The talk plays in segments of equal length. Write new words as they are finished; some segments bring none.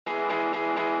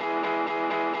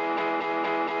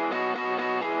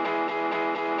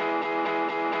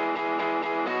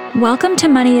Welcome to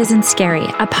Money Isn't Scary,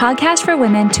 a podcast for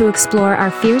women to explore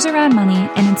our fears around money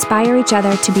and inspire each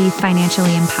other to be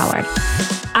financially empowered.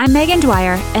 I'm Megan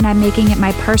Dwyer, and I'm making it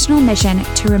my personal mission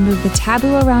to remove the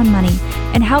taboo around money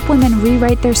and help women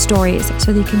rewrite their stories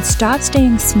so they can stop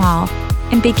staying small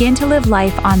and begin to live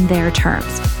life on their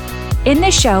terms. In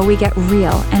this show, we get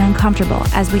real and uncomfortable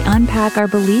as we unpack our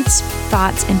beliefs,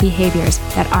 thoughts, and behaviors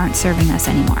that aren't serving us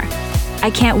anymore. I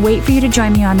can't wait for you to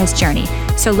join me on this journey,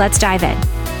 so let's dive in.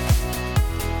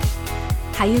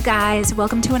 Hi, you guys.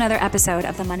 Welcome to another episode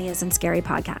of the Money Isn't Scary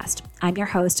podcast. I'm your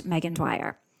host, Megan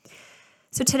Dwyer.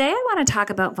 So today I want to talk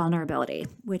about vulnerability,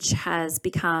 which has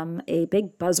become a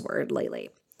big buzzword lately.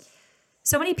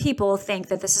 So many people think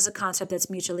that this is a concept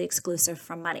that's mutually exclusive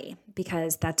from money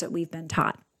because that's what we've been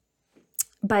taught.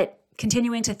 But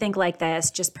continuing to think like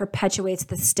this just perpetuates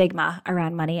the stigma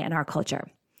around money in our culture.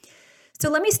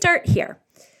 So let me start here.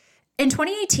 In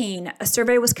 2018, a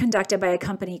survey was conducted by a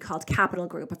company called Capital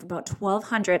Group of about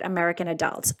 1,200 American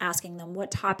adults, asking them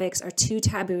what topics are too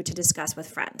taboo to discuss with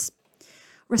friends.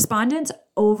 Respondents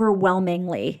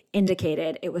overwhelmingly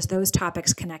indicated it was those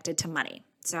topics connected to money.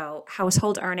 So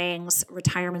household earnings,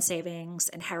 retirement savings,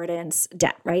 inheritance,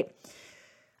 debt, right?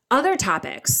 Other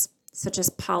topics, such as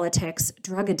politics,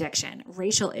 drug addiction,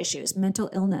 racial issues,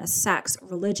 mental illness, sex,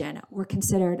 religion, were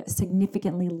considered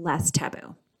significantly less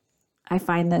taboo. I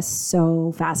find this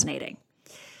so fascinating.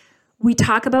 We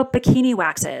talk about bikini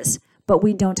waxes, but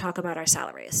we don't talk about our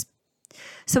salaries.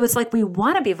 So it's like we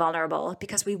want to be vulnerable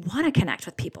because we want to connect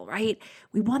with people, right?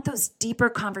 We want those deeper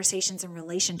conversations and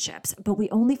relationships, but we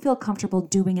only feel comfortable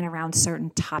doing it around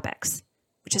certain topics,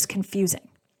 which is confusing.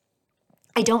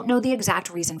 I don't know the exact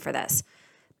reason for this,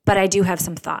 but I do have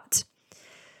some thoughts.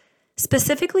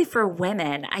 Specifically for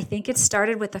women, I think it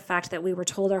started with the fact that we were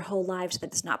told our whole lives that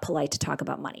it's not polite to talk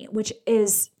about money, which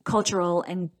is cultural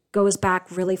and goes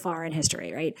back really far in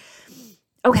history, right?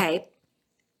 Okay,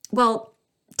 well,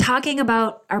 talking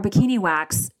about our bikini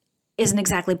wax isn't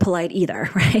exactly polite either,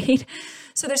 right?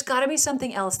 So there's got to be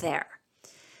something else there.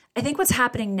 I think what's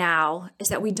happening now is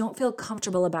that we don't feel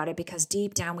comfortable about it because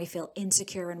deep down we feel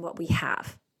insecure in what we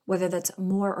have, whether that's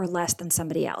more or less than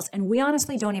somebody else. And we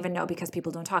honestly don't even know because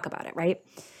people don't talk about it, right?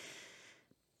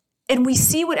 And we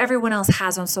see what everyone else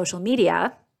has on social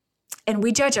media, and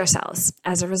we judge ourselves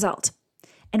as a result.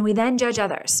 And we then judge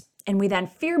others, and we then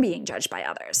fear being judged by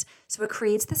others. So it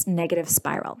creates this negative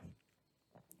spiral.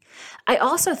 I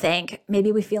also think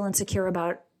maybe we feel insecure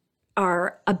about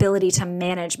our ability to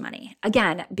manage money,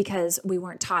 again, because we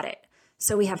weren't taught it.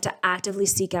 So we have to actively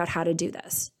seek out how to do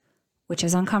this, which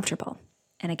is uncomfortable.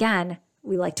 And again,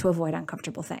 we like to avoid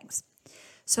uncomfortable things.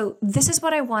 So this is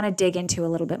what I want to dig into a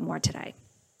little bit more today.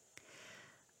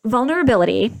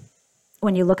 Vulnerability,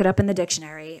 when you look it up in the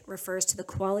dictionary, refers to the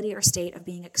quality or state of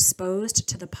being exposed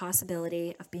to the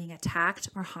possibility of being attacked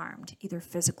or harmed, either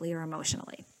physically or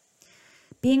emotionally.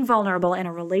 Being vulnerable in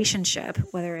a relationship,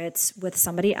 whether it's with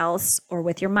somebody else or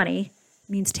with your money,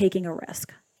 means taking a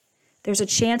risk. There's a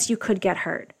chance you could get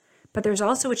hurt, but there's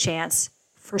also a chance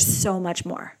for so much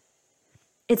more.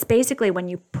 It's basically when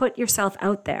you put yourself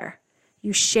out there,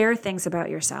 you share things about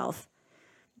yourself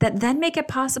that then make it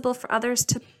possible for others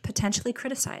to potentially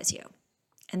criticize you.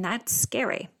 And that's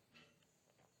scary.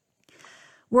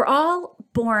 We're all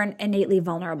born innately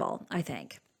vulnerable, I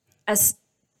think. As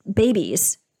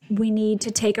babies, we need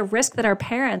to take a risk that our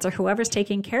parents or whoever's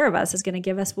taking care of us is going to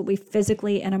give us what we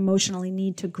physically and emotionally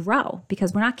need to grow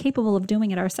because we're not capable of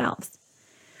doing it ourselves.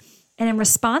 And in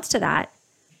response to that,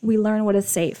 we learn what is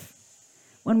safe.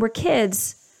 When we're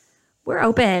kids, we're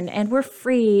open and we're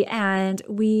free and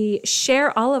we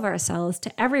share all of ourselves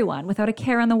to everyone without a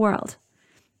care in the world.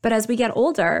 But as we get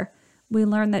older, we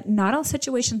learn that not all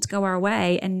situations go our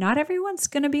way and not everyone's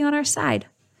going to be on our side.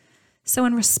 So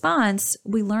in response,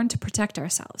 we learn to protect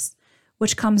ourselves,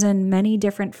 which comes in many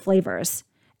different flavors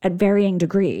at varying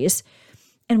degrees.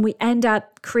 And we end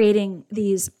up creating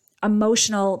these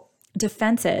emotional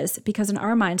defenses because in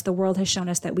our minds, the world has shown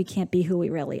us that we can't be who we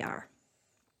really are.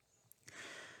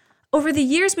 Over the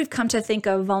years, we've come to think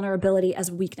of vulnerability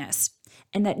as weakness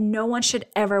and that no one should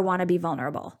ever want to be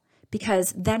vulnerable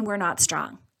because then we're not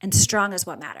strong, and strong is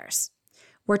what matters.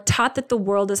 We're taught that the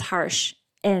world is harsh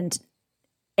and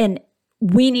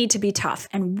we need to be tough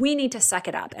and we need to suck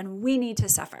it up and we need to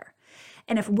suffer.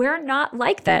 And if we're not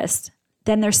like this,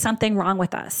 then there's something wrong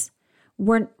with us.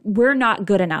 We're not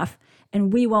good enough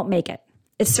and we won't make it.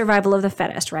 It's survival of the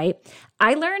fittest, right?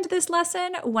 I learned this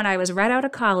lesson when I was right out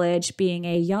of college being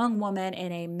a young woman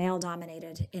in a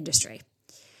male-dominated industry.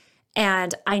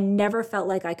 And I never felt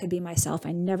like I could be myself.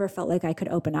 I never felt like I could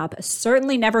open up.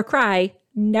 Certainly never cry,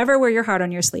 never wear your heart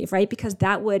on your sleeve, right? Because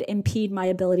that would impede my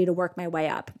ability to work my way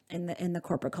up in the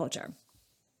corporate culture.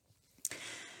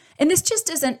 And this just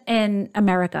isn't in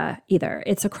America either.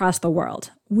 It's across the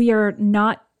world. We are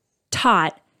not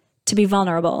taught to be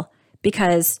vulnerable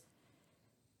because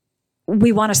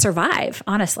we want to survive,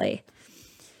 honestly.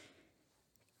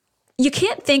 You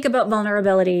can't think about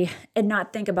vulnerability and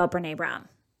not think about Brené Brown.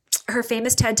 Her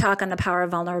famous TED Talk on the power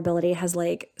of vulnerability has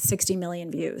like 60 million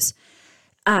views.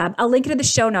 I'll link it in the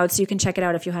show notes so you can check it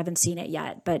out if you haven't seen it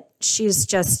yet. But she's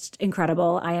just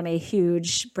incredible. I am a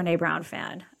huge Brené Brown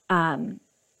fan.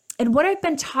 And what I've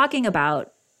been talking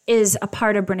about is a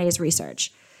part of Brené's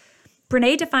research.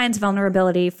 Brené defines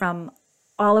vulnerability from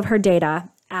all of her data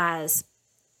as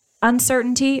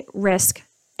uncertainty, risk,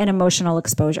 and emotional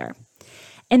exposure.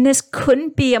 And this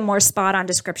couldn't be a more spot-on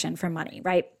description for money,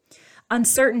 right?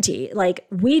 Uncertainty, like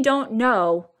we don't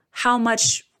know how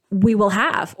much we will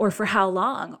have or for how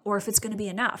long or if it's going to be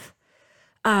enough.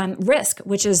 Risk,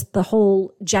 which is the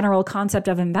whole general concept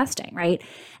of investing, right?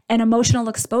 And emotional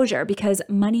exposure, because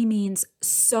money means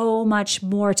so much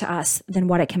more to us than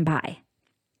what it can buy.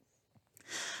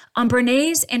 On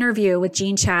Brené's interview with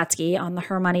Jean Chatzky on the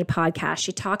Her Money podcast,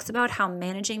 she talks about how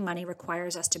managing money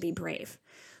requires us to be brave.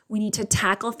 We need to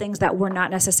tackle things that we're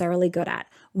not necessarily good at.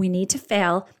 We need to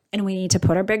fail, and we need to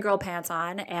put our big girl pants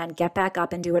on and get back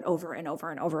up and do it over and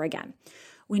over and over again.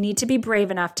 We need to be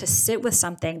brave enough to sit with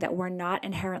something that we're not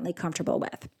inherently comfortable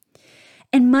with.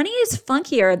 And money is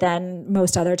funkier than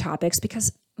most other topics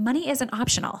because money isn't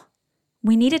optional.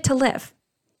 We need it to live.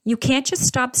 You can't just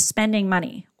stop spending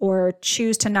money or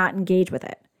choose to not engage with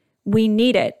it. We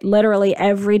need it literally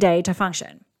every day to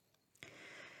function.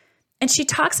 And she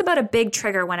talks about a big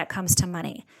trigger when it comes to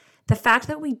money. The fact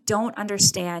that we don't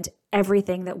understand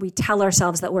everything that we tell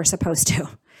ourselves that we're supposed to.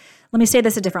 Let me say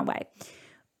this a different way.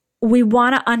 We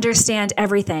want to understand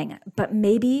everything, but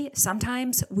maybe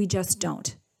sometimes we just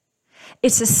don't.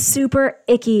 It's a super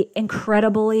icky,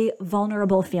 incredibly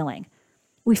vulnerable feeling.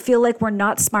 We feel like we're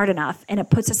not smart enough, and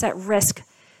it puts us at risk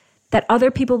that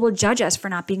other people will judge us for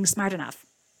not being smart enough.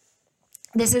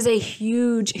 This is a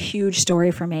huge, huge story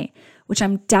for me, which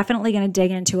I'm definitely going to dig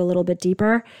into a little bit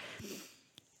deeper.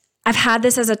 I've had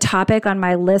this as a topic on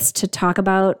my list to talk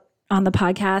about on the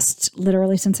podcast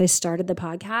literally since I started the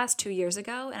podcast 2 years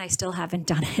ago, and I still haven't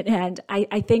done it. And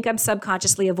I think I'm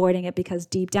subconsciously avoiding it because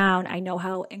deep down, I know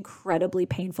how incredibly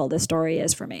painful this story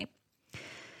is for me.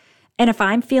 And if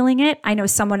I'm feeling it, I know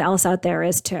someone else out there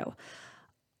is too.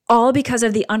 All because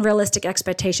of the unrealistic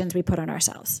expectations we put on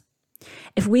ourselves.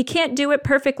 If we can't do it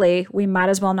perfectly, we might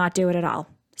as well not do it at all.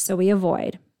 So we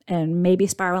avoid and maybe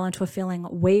spiral into a feeling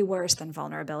way worse than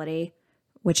vulnerability,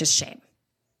 which is shame.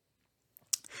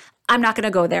 I'm not going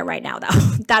to go there right now, though.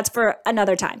 That's for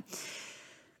another time.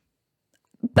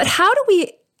 But how do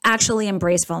we actually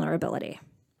embrace vulnerability?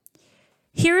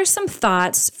 Here are some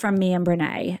thoughts from me and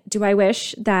Brené. Do I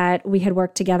wish that we had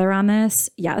worked together on this?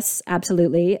 Yes,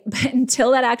 absolutely. But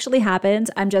until that actually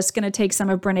happens, I'm just going to take some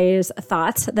of Brené's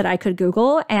thoughts that I could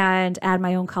Google and add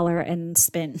my own color and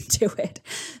spin to it.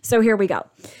 So here we go.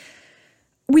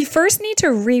 We first need to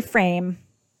reframe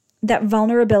that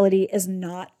vulnerability is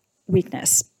not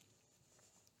weakness.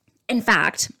 In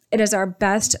fact, it is our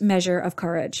best measure of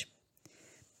courage.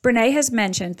 Brené has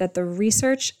mentioned that the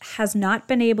research has not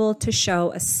been able to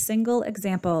show a single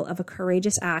example of a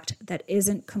courageous act that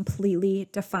isn't completely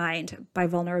defined by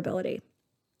vulnerability.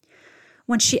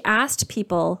 When she asked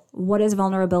people what is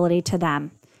vulnerability to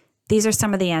them, these are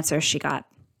some of the answers she got.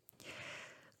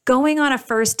 Going on a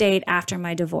first date after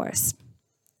my divorce,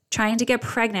 trying to get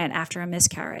pregnant after a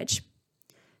miscarriage,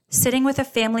 sitting with a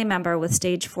family member with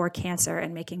stage 4 cancer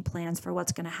and making plans for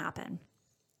what's going to happen,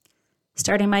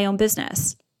 starting my own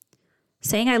business,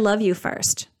 saying I love you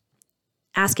first,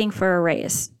 asking for a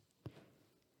raise.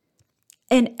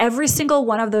 In every single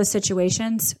one of those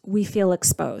situations, we feel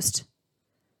exposed.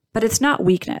 But it's not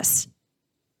weakness.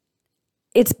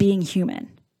 It's being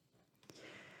human.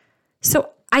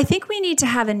 So I think we need to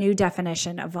have a new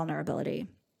definition of vulnerability.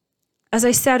 As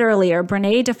I said earlier,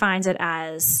 Brené defines it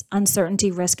as uncertainty,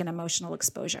 risk, and emotional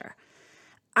exposure.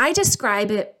 I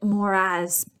describe it more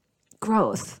as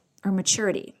growth or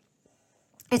maturity.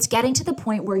 It's getting to the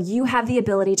point where you have the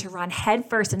ability to run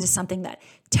headfirst into something that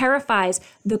terrifies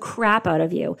the crap out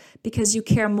of you because you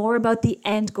care more about the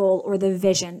end goal or the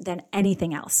vision than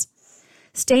anything else.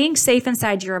 Staying safe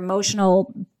inside your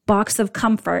emotional box of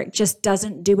comfort just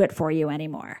doesn't do it for you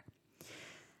anymore.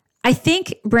 I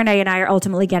think Brené and I are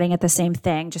ultimately getting at the same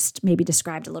thing, just maybe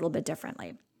described a little bit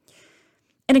differently.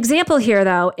 An example here,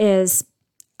 though, is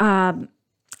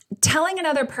telling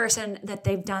another person that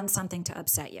they've done something to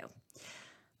upset you.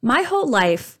 My whole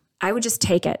life, I would just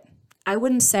take it. I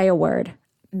wouldn't say a word.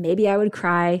 Maybe I would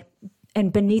cry.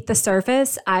 And beneath the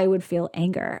surface, I would feel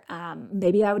anger.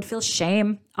 Maybe I would feel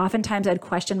shame. Oftentimes I'd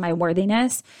question my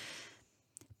worthiness.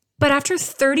 But after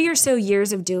 30 or so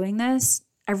years of doing this,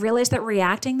 I realized that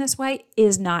reacting this way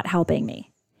is not helping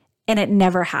me. And it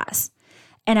never has.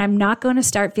 And I'm not going to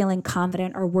start feeling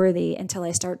confident or worthy until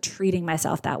I start treating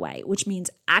myself that way, which means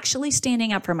actually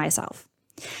standing up for myself.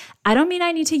 I don't mean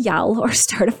I need to yell or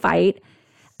start a fight.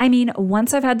 I mean,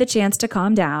 once I've had the chance to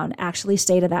calm down, actually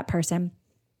say to that person,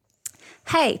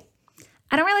 hey,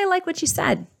 I don't really like what you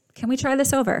said. Can we try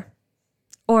this over?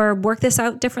 Or work this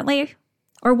out differently?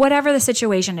 Or whatever the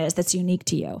situation is that's unique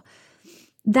to you.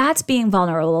 That's being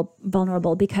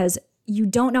vulnerable because you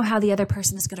don't know how the other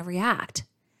person is going to react.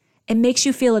 It makes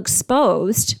you feel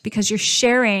exposed because you're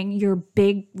sharing your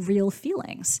big, real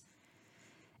feelings.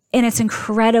 And it's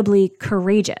incredibly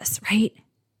courageous, right?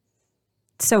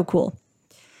 So cool.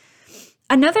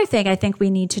 Another thing I think we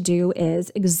need to do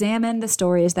is examine the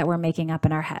stories that we're making up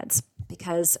in our heads,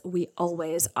 because we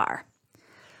always are.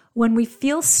 When we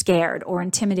feel scared or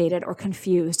intimidated or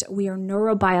confused, we are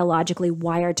neurobiologically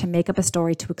wired to make up a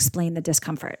story to explain the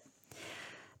discomfort.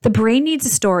 The brain needs a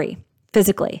story,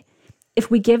 physically. If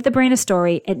we give the brain a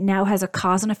story, it now has a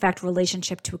cause and effect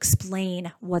relationship to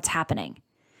explain what's happening.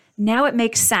 Now it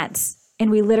makes sense,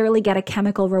 and we literally get a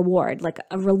chemical reward, like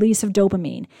a release of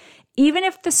dopamine, even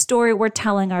if the story we're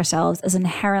telling ourselves is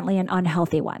inherently an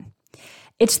unhealthy one.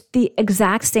 It's the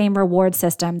exact same reward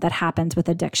system that happens with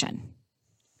addiction.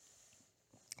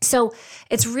 So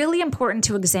it's really important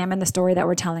to examine the story that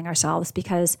we're telling ourselves,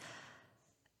 because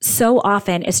so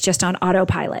often it's just on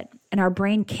autopilot and our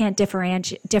brain can't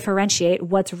differentiate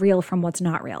what's real from what's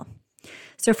not real.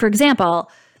 So for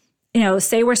example,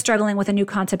 say we're struggling with a new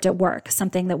concept at work,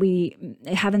 something that we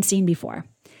haven't seen before.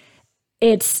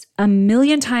 It's a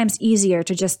million times easier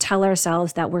to just tell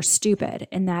ourselves that we're stupid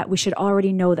and that we should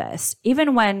already know this,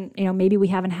 even when, maybe we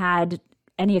haven't had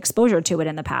any exposure to it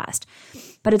in the past.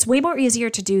 But it's way more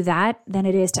easier to do that than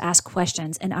it is to ask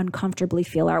questions and uncomfortably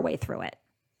feel our way through it.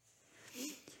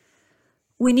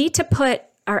 We need to put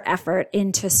our effort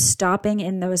into stopping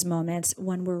in those moments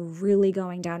when we're really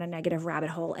going down a negative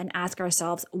rabbit hole and ask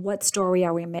ourselves, what story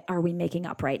are we making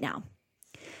up right now?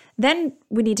 Then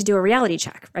we need to do a reality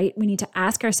check, right? We need to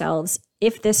ask ourselves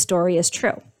if this story is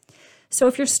true. So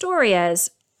if your story is,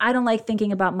 I don't like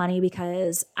thinking about money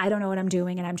because I don't know what I'm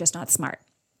doing and I'm just not smart.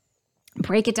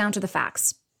 Break it down to the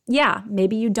facts. Yeah,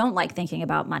 maybe you don't like thinking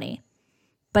about money,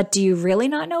 but do you really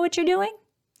not know what you're doing?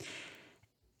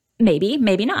 Maybe,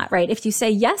 maybe not, right? If you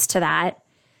say yes to that,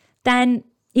 then,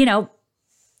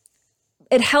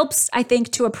 it helps, I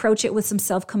think, to approach it with some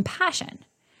self-compassion.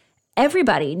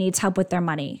 Everybody needs help with their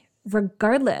money,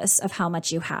 regardless of how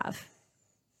much you have.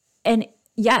 And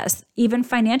yes, even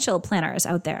financial planners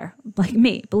out there like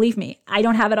me, believe me, I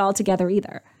don't have it all together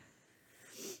either.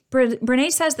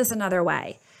 Brene says this another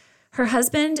way. Her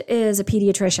husband is a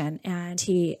pediatrician and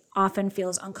he often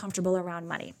feels uncomfortable around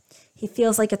money. He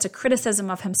feels like it's a criticism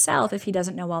of himself if he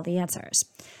doesn't know all the answers.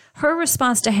 Her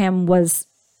response to him was,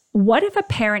 what if a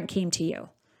parent came to you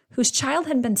whose child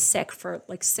had been sick for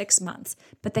like 6 months,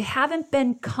 but they haven't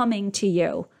been coming to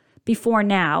you before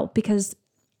now because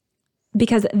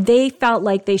they felt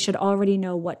like they should already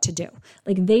know what to do.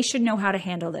 Like they should know how to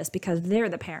handle this because they're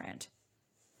the parent.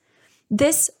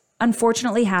 This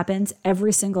unfortunately happens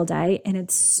every single day, and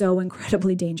it's so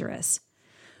incredibly dangerous.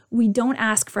 We don't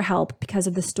ask for help because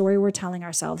of the story we're telling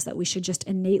ourselves that we should just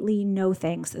innately know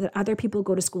things that other people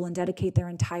go to school and dedicate their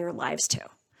entire lives to.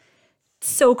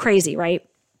 So crazy, right?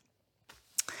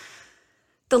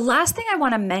 The last thing I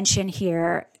want to mention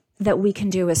here that we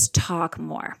can do is talk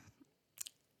more.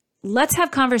 Let's have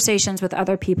conversations with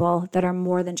other people that are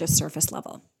more than just surface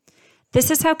level. This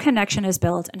is how connection is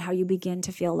built and how you begin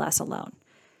to feel less alone.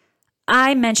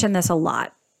 I mention this a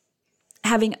lot.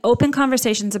 Having open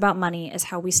conversations about money is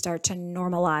how we start to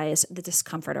normalize the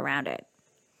discomfort around it.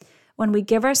 When we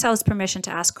give ourselves permission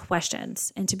to ask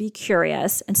questions and to be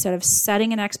curious instead of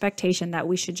setting an expectation that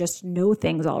we should just know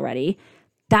things already,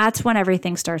 that's when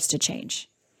everything starts to change.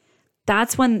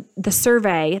 That's when the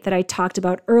survey that I talked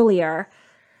about earlier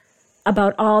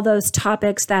about all those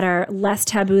topics that are less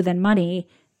taboo than money,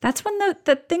 that's when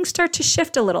the things start to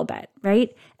shift a little bit,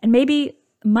 right? And maybe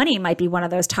money might be one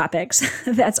of those topics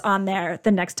that's on there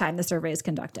the next time the survey is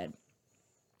conducted.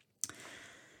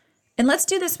 And let's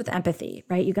do this with empathy,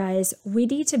 right, you guys? We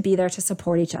need to be there to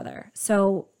support each other.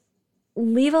 So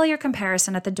leave all your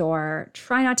comparison at the door.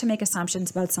 Try not to make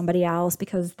assumptions about somebody else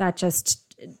because that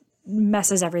just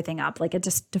messes everything up. Like it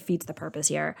just defeats the purpose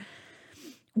here.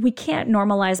 We can't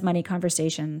normalize money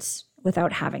conversations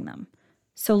without having them.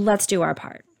 So let's do our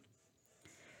part.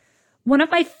 One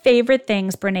of my favorite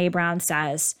things Brené Brown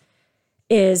says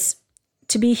is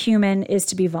to be human is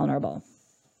to be vulnerable.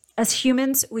 As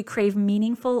humans, we crave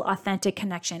meaningful, authentic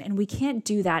connection, and we can't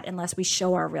do that unless we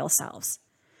show our real selves.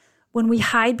 When we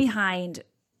hide behind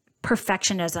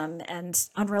perfectionism and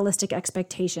unrealistic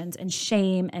expectations and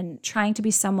shame and trying to be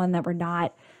someone that we're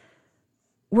not,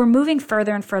 we're moving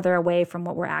further and further away from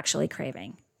what we're actually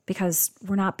craving because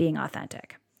we're not being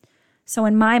authentic. So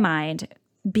in my mind,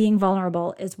 being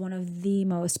vulnerable is one of the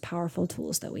most powerful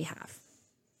tools that we have.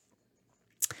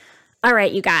 All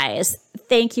right, you guys,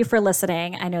 thank you for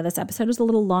listening. I know this episode was a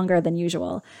little longer than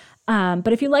usual,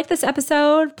 but if you like this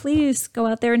episode, please go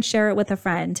out there and share it with a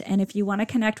friend. And if you want to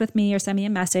connect with me or send me a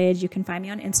message, you can find me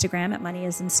on Instagram at Money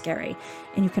Isn't Scary.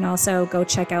 And you can also go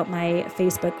check out my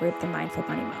Facebook group, The Mindful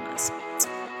Money Mamas.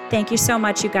 Thank you so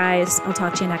much, you guys. I'll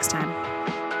talk to you next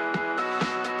time.